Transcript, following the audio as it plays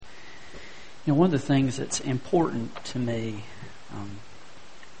You know, one of the things that's important to me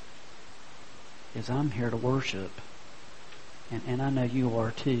is I'm here to worship. And I know you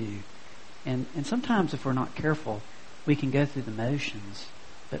are too. And sometimes if we're not careful, we can go through the motions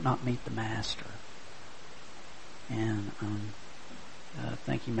but not meet the Master. And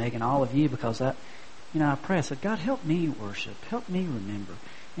thank you, Megan, all of you, because I pray. I said, God, help me worship. Help me remember.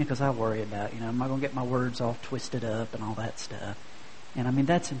 Because I worry about, am I going to get my words all twisted up and all that stuff? And I mean,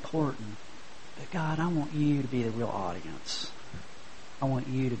 that's important. But God, I want you to be the real audience. I want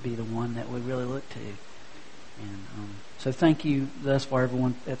you to be the one that we really look to. And so thank you thus far,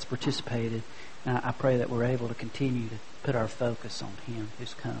 everyone that's participated. And I pray that we're able to continue to put our focus on Him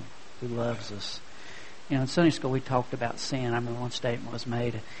who's come, who loves us. In Sunday school we talked about sin. I remember one statement was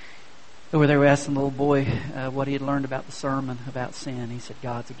made where they were asking the little boy what he had learned about the sermon about sin. He said,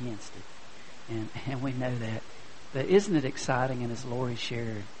 God's against it. And we know that. But isn't it exciting? And as Lori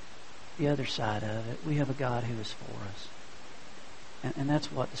shared, the other side of it, we have a God who is for us. And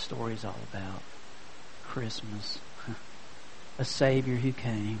that's what the story is all about. Christmas. A Savior who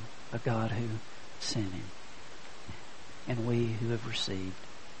came, a God who sent Him. And we who have received.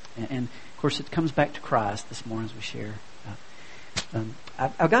 And of course it comes back to Christ this morning as we share.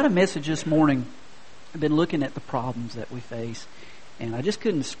 I've got a message this morning. I've been looking at the problems that we face, and I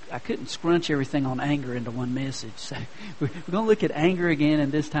couldn't scrunch everything on anger into one message. So we're going to look at anger again,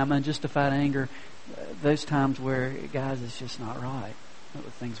 and this time unjustified anger, those times where, guys, it's just not right.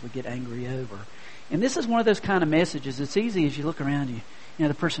 The things we get angry over. And this is one of those kind of messages. It's easy as you look around you.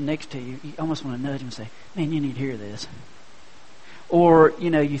 The person next to you, you almost want to nudge them and say, man, you need to hear this. Or,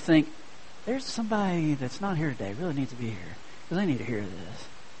 you think, there's somebody that's not here today, really needs to be here. Because they need to hear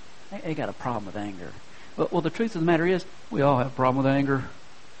this. They got a problem with anger. Well, the truth of the matter is, we all have a problem with anger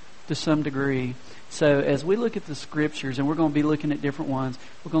to some degree. So as we look at the Scriptures, and we're going to be looking at different ones,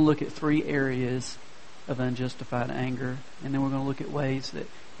 we're going to look at 3 areas of unjustified anger. And then we're going to look at ways that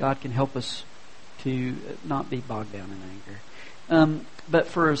God can help us to not be bogged down in anger. But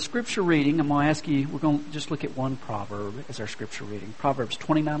for a Scripture reading, I'm going to ask you, we're going to just look at one proverb as our Scripture reading. Proverbs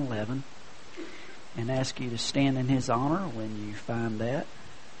 29:11. And ask you to stand in His honor when you find that,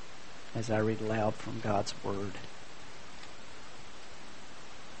 as I read aloud from God's Word.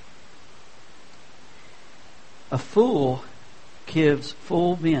 A fool gives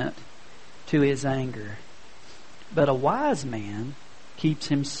full vent to his anger, but a wise man keeps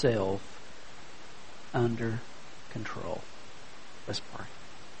himself under control. Let's pray.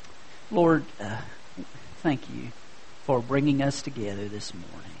 Lord, thank you for bringing us together this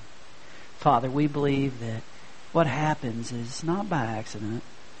morning. Father, we believe that what happens is not by accident.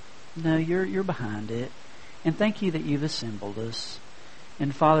 No, you're behind it. And thank you that you've assembled us.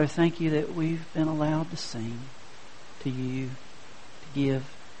 And Father, thank you that we've been allowed to sing to you, to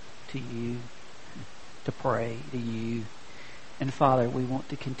give to you, to pray to you. And Father, we want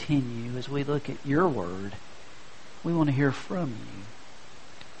to continue as we look at your word. We want to hear from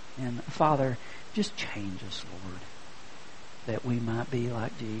you. And Father, just change us, Lord, that we might be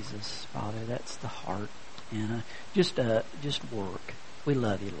like Jesus. Father, that's the heart. And just work. We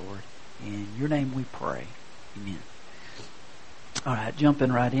love you, Lord. In your name we pray. Amen. All right,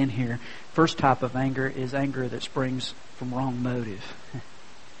 jumping right in here. First type of anger is anger that springs from wrong motive.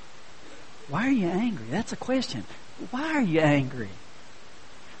 Why are you angry? That's a question. Why are you angry?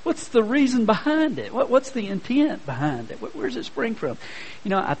 What's the reason behind it? What's the intent behind it? Where does it spring from?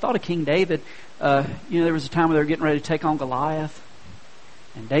 I thought of King David. There was a time when they were getting ready to take on Goliath.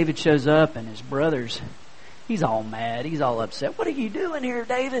 And David shows up and his brothers, he's all mad. He's all upset. What are you doing here,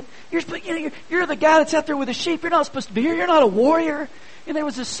 David? You're the guy that's out there with the sheep. You're not supposed to be here. You're not a warrior. And there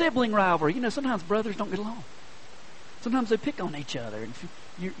was a sibling rivalry. Sometimes brothers don't get along. Sometimes they pick on each other. And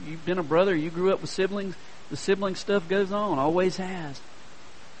if you've been a brother, you grew up with siblings, the sibling stuff goes on, always has.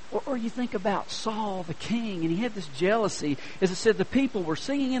 Or you think about Saul, the king, and he had this jealousy. As it said, the people were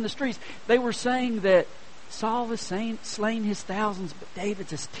singing in the streets. They were saying that Saul has slain his thousands, but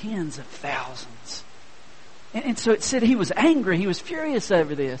David's his tens of thousands. And so it said he was angry. He was furious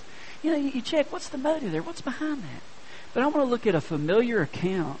over this. You check, what's the motive there? What's behind that? But I want to look at a familiar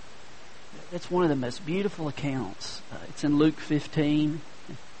account. It's one of the most beautiful accounts. It's in Luke 15.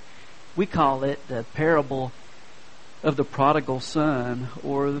 We call it the parable of the prodigal son,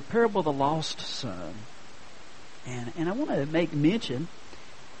 or the parable of the lost son. And I want to make mention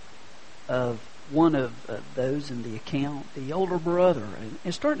of one of those in the account, the older brother.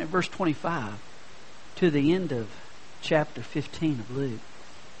 And starting at verse 25 to the end of chapter 15 of Luke,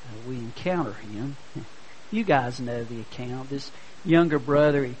 we encounter him. You guys know the account. This younger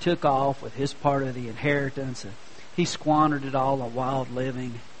brother, he took off with his part of the inheritance. He squandered it all on wild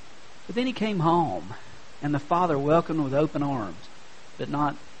living. But then he came home, and the father welcomed him with open arms, but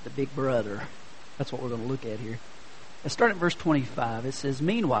not the big brother. That's what we're going to look at here. Let's start at verse 25. It says,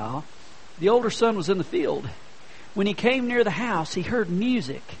 "Meanwhile, the older son was in the field. When he came near the house, he heard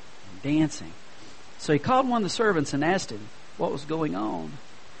music and dancing. So he called one of the servants and asked him what was going on.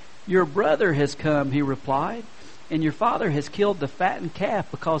 'Your brother has come,' he replied, 'and your father has killed the fattened calf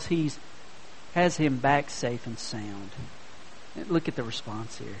because he has him back safe and sound.'" And look at the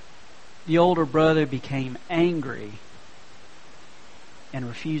response here. The older brother became angry and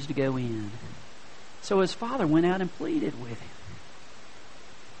refused to go in. So his father went out and pleaded with him.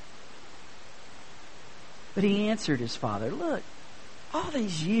 But he answered his father, "Look, all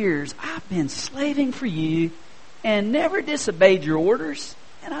these years I've been slaving for you and never disobeyed your orders.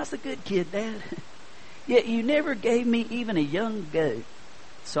 And I was a good kid, Dad. Yet you never gave me even a young goat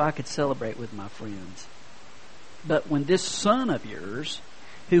so I could celebrate with my friends. But when this son of yours,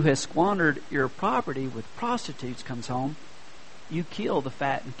 who has squandered your property with prostitutes, comes home, you kill the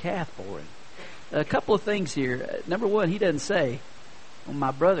fattened calf for him." A couple of things here. Number one, he doesn't say, "When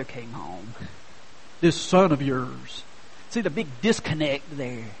my brother came home, this son of yours." See the big disconnect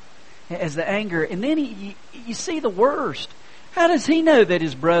there as the anger. And then you see the worst. How does he know that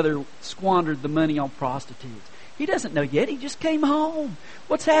his brother squandered the money on prostitutes? He doesn't know yet. He just came home.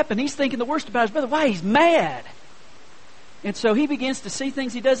 What's happened? He's thinking the worst about his brother. Why? He's mad. And so he begins to see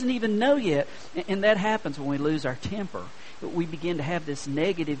things he doesn't even know yet. And that happens when we lose our temper. We begin to have this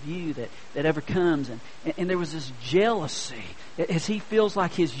negative view that ever comes. And there was this jealousy as he feels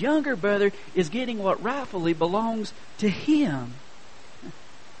like his younger brother is getting what rightfully belongs to him.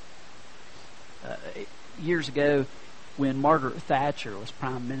 Years ago, when Margaret Thatcher was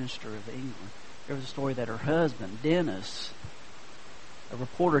Prime Minister of England, there was a story that her husband, Dennis, a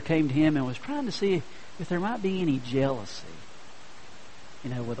reporter came to him and was trying to see if there might be any jealousy.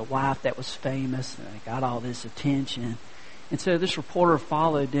 With a wife that was famous and got all this attention. And so this reporter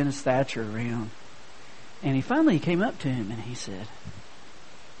followed Dennis Thatcher around. And he finally came up to him and he said,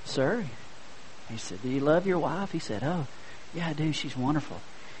 "Sir," he said, "do you love your wife?" He said, "Oh, yeah, I do. She's wonderful."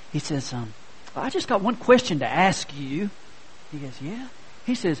 He says, "I just got one question to ask you." He goes, "Yeah?"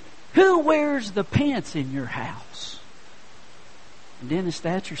 He says, "Who wears the pants in your house?" And Dennis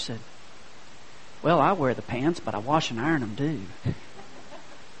Thatcher said, "Well, I wear the pants, but I wash and iron them too."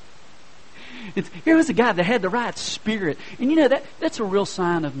 Here was a guy that had the right spirit. And that's a real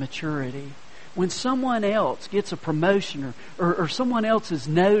sign of maturity. When someone else gets a promotion or someone else is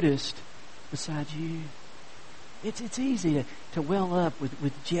noticed besides you, it's easy to well up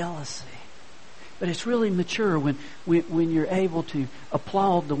with jealousy. But it's really mature when you're able to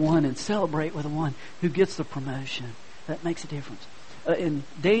applaud the one and celebrate with the one who gets the promotion. That makes a difference. In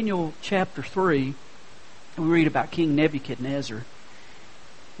Daniel chapter 3, we read about King Nebuchadnezzar.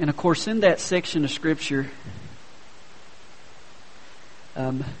 And of course, in that section of Scripture,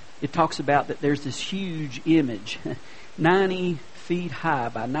 it talks about that there's this huge image, 90 feet high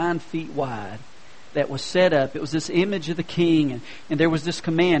by 9 feet wide, that was set up. It was this image of the king, and there was this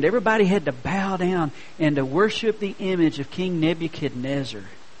command. Everybody had to bow down and to worship the image of King Nebuchadnezzar.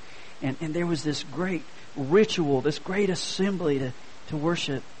 And there was this great ritual, this great assembly to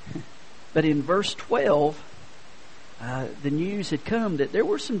worship. But in verse 12, the news had come that there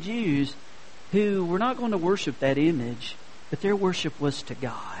were some Jews who were not going to worship that image, but their worship was to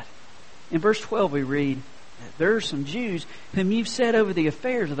God. In verse 12 we read, "There are some Jews whom you've set over the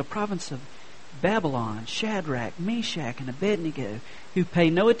affairs of the province of Babylon, Shadrach, Meshach, and Abednego, who pay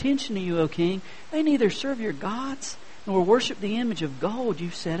no attention to you, O king. They neither serve your gods nor worship the image of gold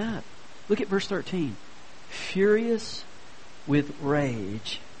you've set up." Look at verse 13. "Furious with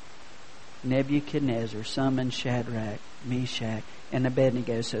rage, Nebuchadnezzar summoned Shadrach, Meshach, and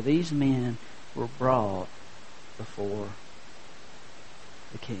Abednego. So these men were brought before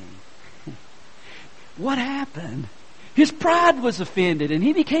the king." What happened? His pride was offended and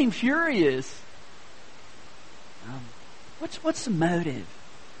he became furious. What's the motive?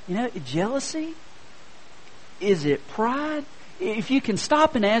 Jealousy? Is it pride? If you can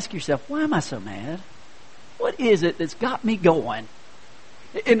stop and ask yourself, why am I so mad? What is it that's got me going?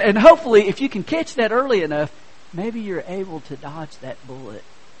 And hopefully, if you can catch that early enough, maybe you're able to dodge that bullet.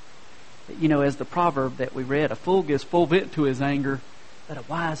 As the proverb that we read, a fool gives full vent to his anger, but a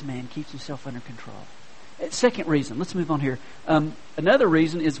wise man keeps himself under control. Second reason, let's move on here. Another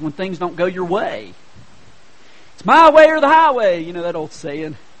reason is when things don't go your way. It's my way or the highway, that old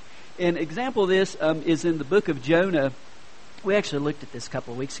saying. An example of this is in the book of Jonah. We actually looked at this a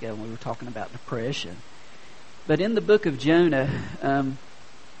couple of weeks ago when we were talking about depression. But in the book of Jonah,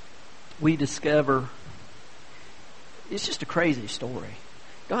 we discover it's just a crazy story.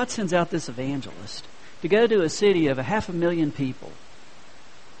 God sends out this evangelist to go to a city of 500,000 people.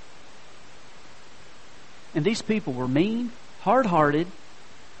 And these people were mean, hard-hearted,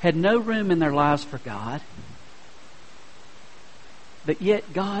 had no room in their lives for God. But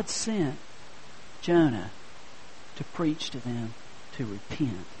yet God sent Jonah to preach to them, to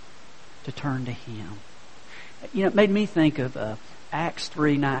repent, to turn to Him. You know, it made me think of Acts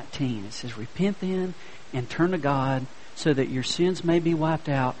 3:19. It says, repent then and turn to God so that your sins may be wiped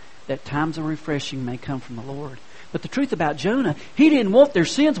out, that times of refreshing may come from the Lord. But the truth about Jonah, he didn't want their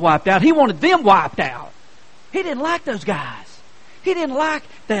sins wiped out. He wanted them wiped out. He didn't like those guys. He didn't like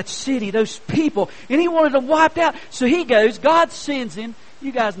that city, those people, and he wanted them wiped out. So he goes, God sends him.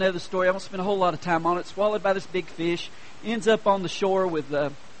 You guys know the story. I won't spend a whole lot of time on it. Swallowed by this big fish. Ends up on the shore with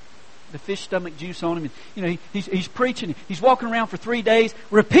the fish stomach juice on him. And, you know, he's preaching. He's walking around for 3 days.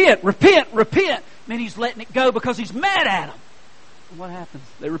 Repent, repent, repent. And then he's letting it go because he's mad at them. And what happens?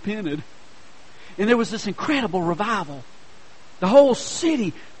 They repented. And there was this incredible revival. The whole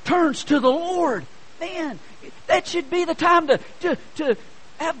city turns to the Lord. Man, that should be the time to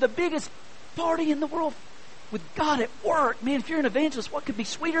have the biggest party in the world with God at work. Man, if you're an evangelist, what could be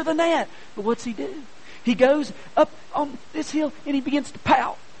sweeter than that? But what's he do? He goes up on this hill and he begins to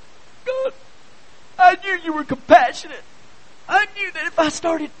pout. God, I knew you were compassionate. I knew that if I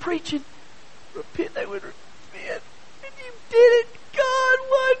started preaching, repent, they would repent. And you did it. God,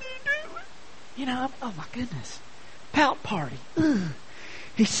 why did you do it? You know, oh my goodness. Pout party. Ugh.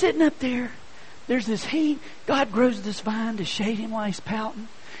 He's sitting up there. There's this heat. God grows this vine to shade him while he's pouting.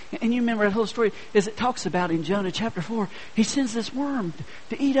 And you remember that whole story as it talks about in Jonah chapter 4. He sends this worm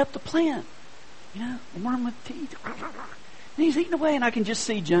to eat up the plant. You know, the worm with teeth. And he's eating away, and I can just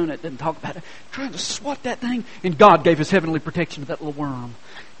see Jonah, it doesn't talk about it, trying to swat that thing. And God gave his heavenly protection to that little worm,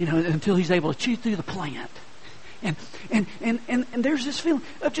 you know, until he's able to chew through the plant. And there's this feeling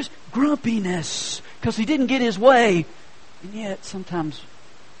of just grumpiness because he didn't get his way. And yet, sometimes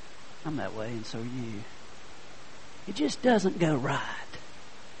I'm that way, and so are you. It just doesn't go right.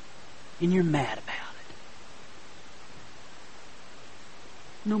 And you're mad about it.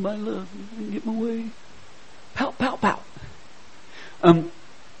 Nobody loves me. I can get my way. Pout, pout, pout. And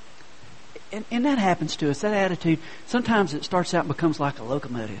that happens to us, that attitude. Sometimes it starts out and becomes like a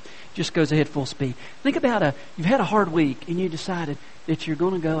locomotive. Just goes ahead full speed. Think about you've had a hard week and you decided that you're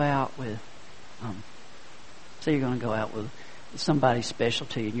going to go out with, say you're going to go out with somebody's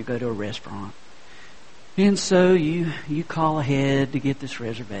specialty and you go to a restaurant. And so you call ahead to get this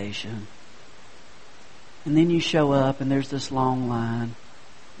reservation. And then you show up and there's this long line.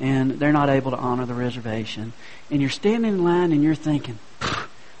 And they're not able to honor the reservation. And you're standing in line and you're thinking,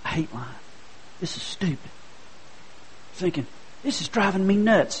 I hate line. This is stupid. Thinking, this is driving me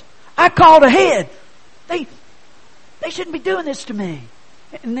nuts. I called ahead. They shouldn't be doing this to me.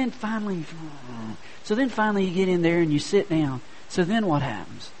 And then finally you get in there and you sit down. So then what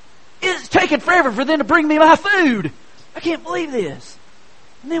happens? It's taking forever for them to bring me my food. I can't believe this.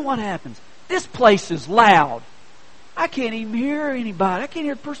 And then what happens? This place is loud. I can't even hear anybody. I can't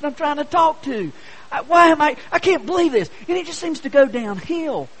hear the person I'm trying to talk to. I can't believe this. And it just seems to go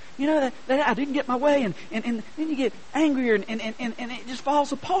downhill. You know, that I didn't get my way. And then you get angrier and it just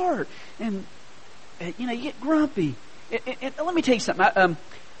falls apart. And, you know, you get grumpy. And let me tell you something.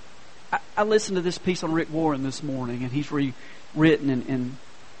 I listened to this piece on Rick Warren this morning. And he's rewritten and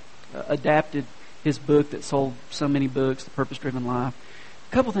adapted his book that sold so many books, The Purpose-Driven Life.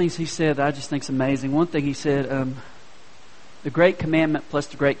 A couple things he said that I just think is amazing. One thing he said, the Great Commandment plus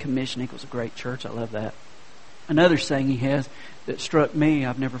the Great Commission equals a great church. I love that. Another saying he has that struck me,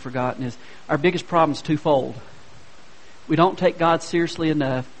 I've never forgotten, is our biggest problem is twofold. We don't take God seriously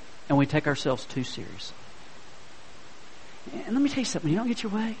enough, and we take ourselves too seriously. And let me tell you something. When you don't get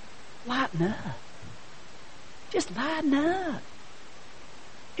your way, lighten up. Just lighten up.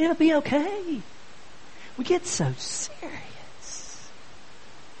 It'll be okay. We get so serious,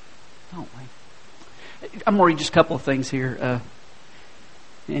 don't we? I'm going to read just a couple of things here.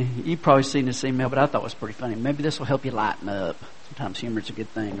 You've probably seen this email, but I thought it was pretty funny. Maybe this will help you lighten up. Sometimes humor's a good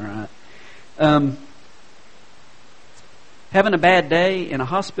thing, right? Having a bad day in a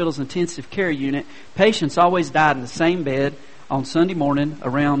hospital's intensive care unit, patients always died in the same bed on Sunday morning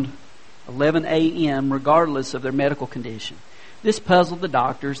around 11 a.m., regardless of their medical condition. This puzzled the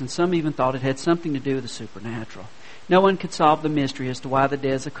doctors, and some even thought it had something to do with the supernatural. No one could solve the mystery as to why the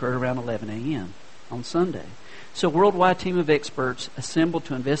deaths occurred around 11 a.m. on Sunday. So a worldwide team of experts assembled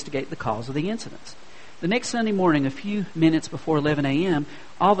to investigate the cause of the incidents. The next Sunday morning, a few minutes before 11 a.m.,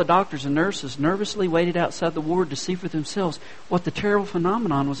 all the doctors and nurses nervously waited outside the ward to see for themselves what the terrible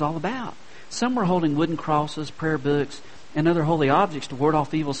phenomenon was all about. Some were holding wooden crosses, prayer books, and other holy objects to ward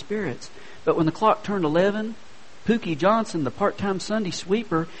off evil spirits. But when the clock turned 11, Pookie Johnson, the part-time Sunday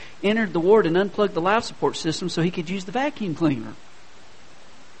sweeper, entered the ward and unplugged the life support system so he could use the vacuum cleaner.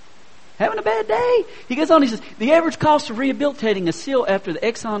 Having a bad day. He goes on, he says, the average cost of rehabilitating a seal after the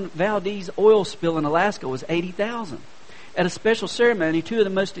Exxon Valdez oil spill in Alaska was $80,000. At a special ceremony, 2 of the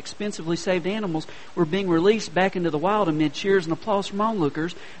most expensively saved animals were being released back into the wild amid cheers and applause from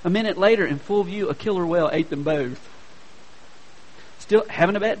onlookers. A minute later, in full view, a killer whale ate them both. Still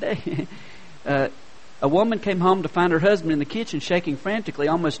having a bad day. A woman came home to find her husband in the kitchen shaking frantically,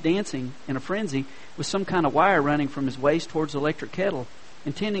 almost dancing in a frenzy, with some kind of wire running from his waist towards the electric kettle.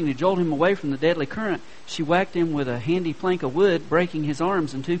 Intending to jolt him away from the deadly current, she whacked him with a handy plank of wood, breaking his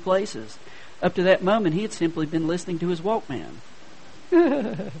arms in 2 places. Up to that moment, he had simply been listening to his Walkman.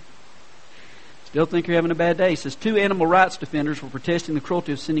 Still think you're having a bad day. He says 2 animal rights defenders were protesting the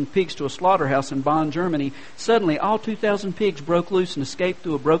cruelty of sending pigs to a slaughterhouse in Bonn, Germany. Suddenly, all 2,000 pigs broke loose and escaped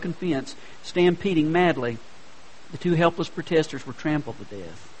through a broken fence, stampeding madly. The 2 helpless protesters were trampled to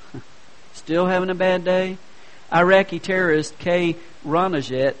death. Still having a bad day? Iraqi terrorist Kay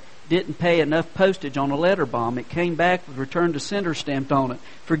Ronajet didn't pay enough postage on a letter bomb. It came back with return to sender stamped on it.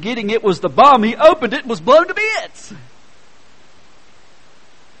 Forgetting it was the bomb, he opened it and was blown to bits.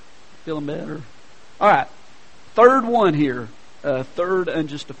 Feeling better? All right. Third one here. Third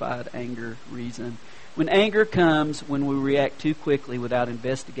unjustified anger reason. When anger comes when we react too quickly without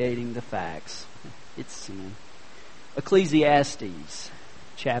investigating the facts, it's sin. Ecclesiastes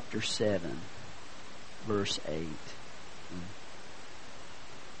chapter 7, verse 8.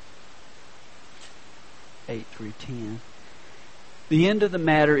 8 through 10. The end of the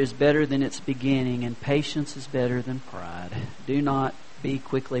matter is better than its beginning, and patience is better than pride. Do not be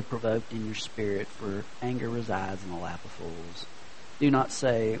quickly provoked in your spirit, for anger resides in the lap of fools. Do not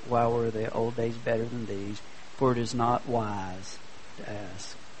say, why were the old days better than these? For it is not wise to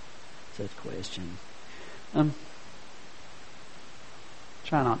ask such questions.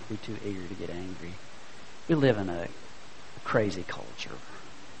 Try not to be too eager to get angry. We live in a crazy culture.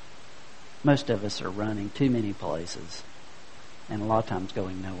 Most of us are running too many places, and a lot of times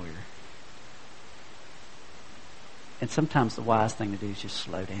going nowhere. And sometimes the wise thing to do is just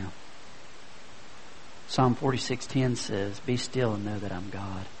slow down. Psalm 46:10 says, be still and know that I'm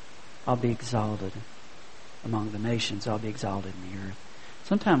God. I'll be exalted among the nations. I'll be exalted in the earth.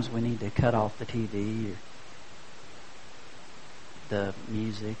 Sometimes we need to cut off the TV or the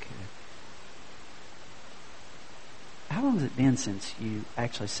music. How long has it been since you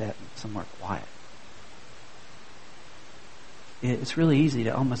actually sat somewhere quiet? It's really easy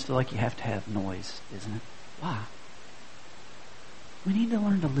to almost feel like you have to have noise, isn't it? Why? We need to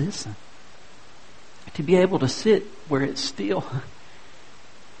learn to listen. To be able to sit where it's still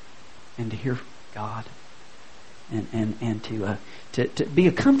and to hear God. And to be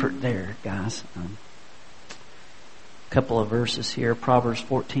a comfort there, guys. A couple of verses here. Proverbs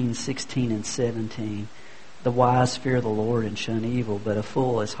 14:16 and 17. The wise fear the Lord and shun evil, but a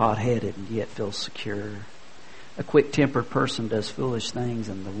fool is hot-headed and yet feels secure. A quick-tempered person does foolish things,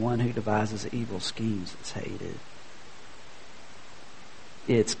 and the one who devises evil schemes is hated.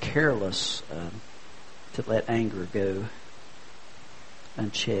 It's careless to let anger go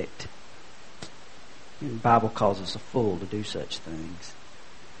unchecked. The Bible calls us a fool to do such things.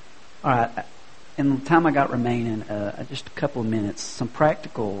 All right. In the time I got remaining, just a couple of minutes, some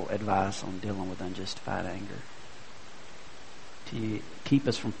practical advice on dealing with unjustified anger to keep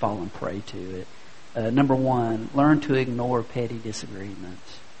us from falling prey to it. Number 1, learn to ignore petty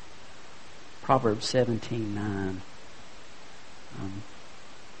disagreements. Proverbs 17:9.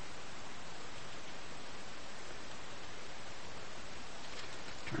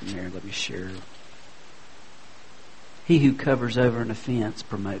 Turn there, let me share. He who covers over an offense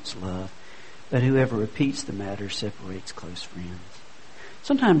promotes love, but whoever repeats the matter separates close friends.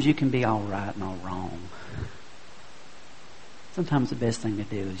 Sometimes you can be all right and all wrong. Sometimes the best thing to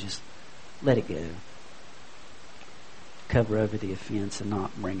do is just let it go. Cover over the offense and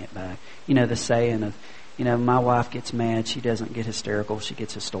not bring it back. You know, the saying of, my wife gets mad, she doesn't get hysterical, she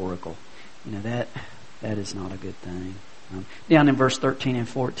gets historical. That is not a good thing. Down in verse 13 and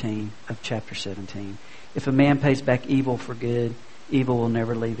 14 of chapter 17. If a man pays back evil for good, evil will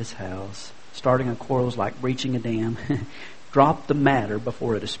never leave his house. Starting a quarrel is like breaching a dam. Drop the matter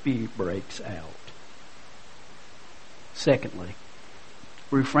before a dispute breaks out. Secondly,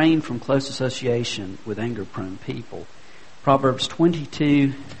 refrain from close association with anger-prone people. Proverbs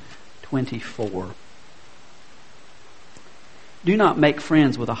 22:24. Do not make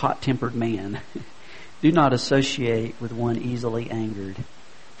friends with a hot-tempered man. Do not associate with one easily angered,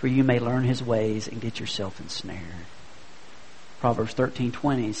 for you may learn his ways and get yourself ensnared. Proverbs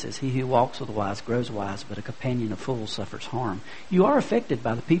 13:20 says, "He who walks with the wise grows wise, but a companion of fools suffers harm." You are affected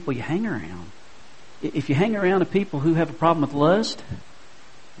by the people you hang around. If you hang around with people who have a problem with lust,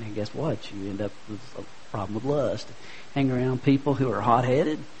 and guess what? You end up with a problem with lust. Hang around people who are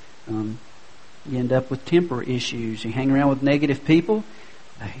hot-headed, you end up with temper issues. You hang around with negative people,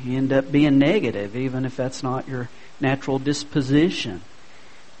 you end up being negative, even if that's not your natural disposition.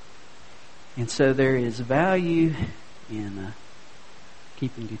 And so there is value in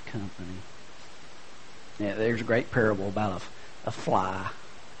keeping good company. Yeah, there's a great parable about a fly.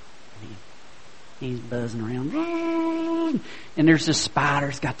 He's buzzing around. And there's this spider.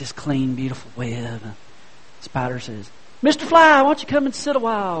 He's got this clean, beautiful web. The spider says, "Mr. Fly, why don't you come and sit a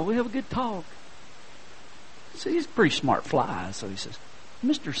while? We have a good talk." So he's a pretty smart fly. So he says,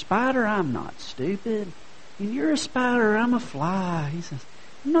 "Mr. Spider, I'm not stupid. And you're a spider, I'm a fly." He says,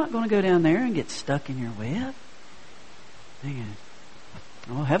 "I'm not going to go down there and get stuck in your web." And he goes,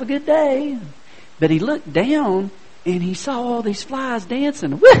 "Oh, have a good day." But he looked down and he saw all these flies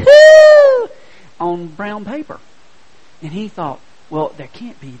dancing. Woohoo! On brown paper. And he thought, well, there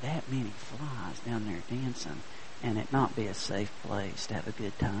can't be that many flies down there dancing and it not be a safe place to have a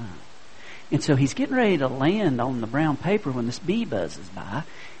good time. And so he's getting ready to land on the brown paper when this bee buzzes by,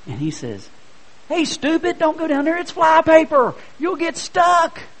 and he says, "Hey, stupid, don't go down there. It's fly paper. You'll get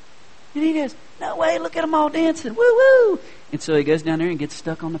stuck." And he goes, "No way, look at them all dancing. Woo-woo." And so he goes down there and gets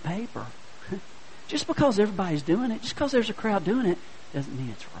stuck on the paper. Just because everybody's doing it, just because there's a crowd doing it, doesn't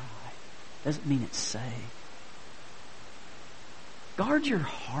mean it's right. Doesn't mean it's safe. Guard your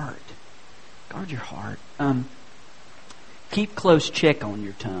heart. Guard your heart. Keep close check on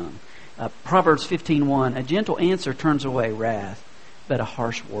your tongue. Proverbs 15:1, "A gentle answer turns away wrath, but a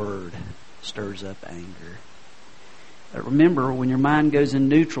harsh word stirs up anger." Remember, when your mind goes in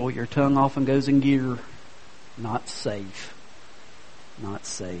neutral, your tongue often goes in gear. Not safe. Not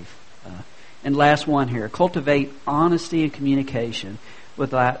safe. And last one here. Cultivate honesty and communication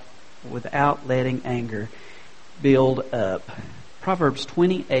without letting anger build up. Proverbs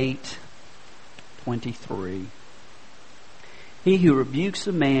 28:23. "He who rebukes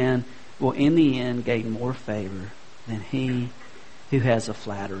a man will in the end gain more favor than he who has a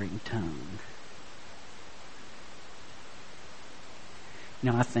flattering tongue."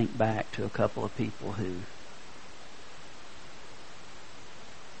 You know, I think back to a couple of people who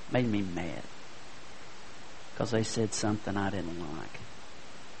made me mad because they said something I didn't like.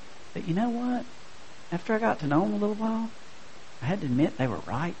 But you know what? After I got to know them a little while, I had to admit they were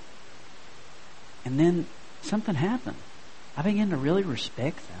right. And then something happened. I began to really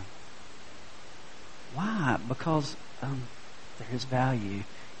respect them. Why? Because there is value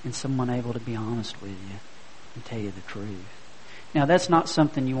in someone able to be honest with you and tell you the truth. Now, that's not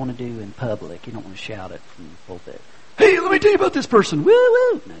something you want to do in public. You don't want to shout it from the pulpit. "Hey, let me tell you about this person. Woo,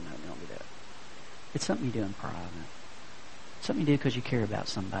 woo." No, don't do that. It's something you do in private. Something you do because you care about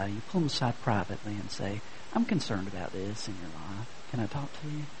somebody. You pull them aside privately and say, "I'm concerned about this in your life. Can I talk to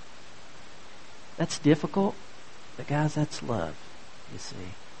you?" That's difficult, but guys, that's love, you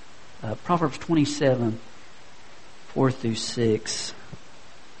see. Proverbs 27:4-6.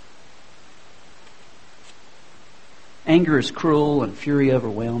 "Anger is cruel and fury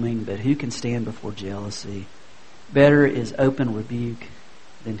overwhelming, but who can stand before jealousy? Better is open rebuke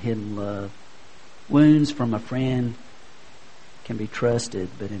than hidden love. Wounds from a friend can be trusted,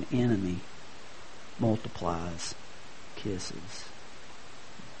 but an enemy multiplies kisses."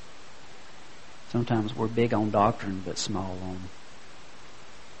 Sometimes we're big on doctrine, but small on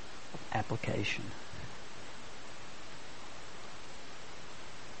application.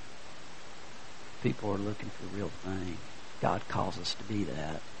 People are looking for the real thing. God calls us to be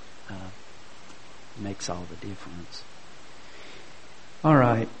that. It makes all the difference. All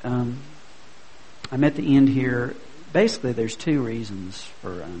right. I'm at the end here. Basically, there's two reasons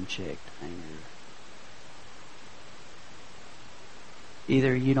for unchecked anger.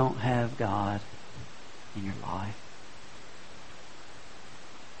 Either you don't have God in your life.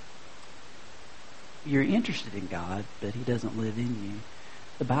 You're interested in God, but He doesn't live in you.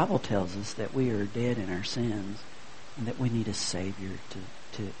 The Bible tells us that we are dead in our sins and that we need a Savior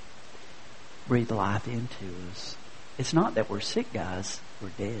to breathe life into us. It's not that we're sick, guys. We're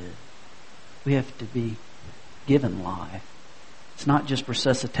dead. We have to be given life. It's not just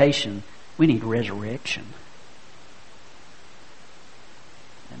resuscitation. We need resurrection.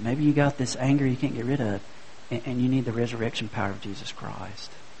 And maybe you got this anger you can't get rid of, and you need the resurrection power of Jesus Christ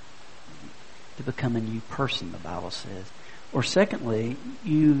to become a new person, the Bible says. Or secondly,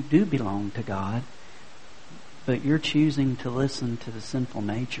 you do belong to God, but you're choosing to listen to the sinful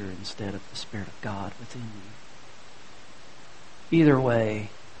nature instead of the Spirit of God within you. Either way,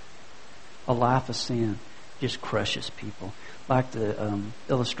 a life of sin just crushes people. Like the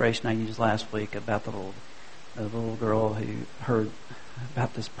illustration I used last week about the little girl who heard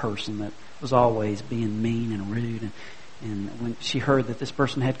about this person that was always being mean and rude, and when she heard that this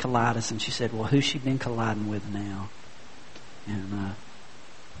person had colitis, and she said, well, who's she been colliding with now? And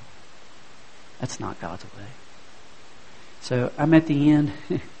that's not God's way. So I'm at the end.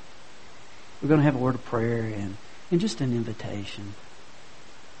 We're going to have a word of prayer and just an invitation.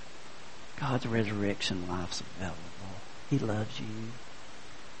 God's resurrection life's available. He loves you.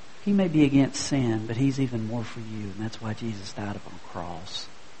 He may be against sin, but He's even more for you, and that's why Jesus died upon a cross,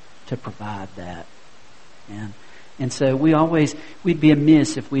 to provide that. And so we'd be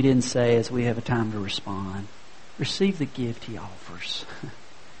amiss if we didn't say, as we have a time to respond, receive the gift He offers.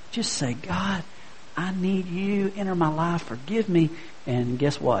 Just say, God, I need you. Enter my life. Forgive me. And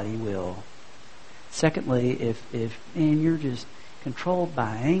guess what? He will. Secondly, if you're just controlled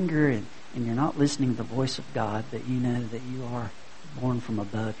by anger and you're not listening to the voice of God, that you know that you are born from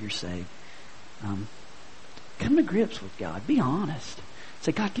above, you're saved. Come to grips with God. Be honest.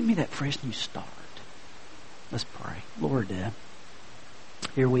 Say, God, give me that fresh new start. Let's pray. Lord,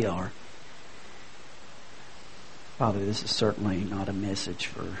 here we are. Father, this is certainly not a message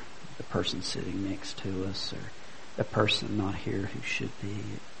for the person sitting next to us or the person not here who should be.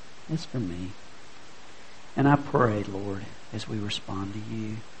 It's for me. And I pray, Lord, as we respond to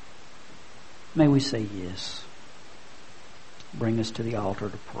you, may we say yes. Bring us to the altar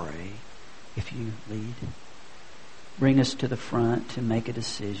to pray if you lead. Bring us to the front to make a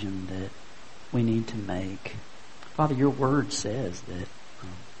decision that we need to make. Father, your word says that,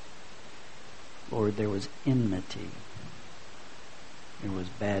 Lord, there was enmity. There was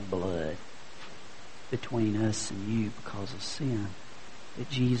bad blood between us and you because of sin. That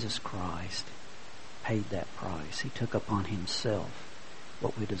Jesus Christ paid that price. He took upon Himself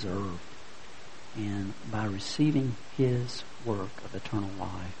what we deserved. And by receiving His work of eternal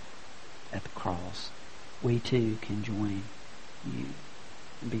life at the cross, we too can join you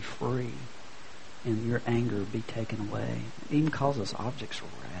and be free, and your anger be taken away. It even calls us objects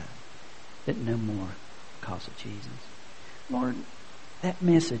of wrath, but no more because of Jesus. Lord, that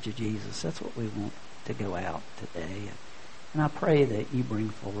message of Jesus, that's what we want to go out today. And I pray that you bring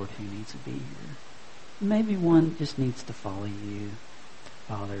forward who needs to be here. Maybe one just needs to follow you,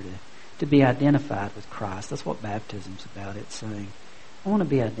 Father, to be identified with Christ. That's what baptism's about. It's saying, I want to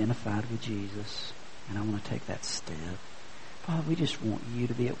be identified with Jesus, and I want to take that step. Father, we just want you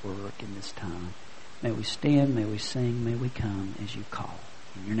to be at work in this time. May we stand, may we sing, may we come as you call.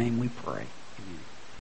 In your name we pray. Amen.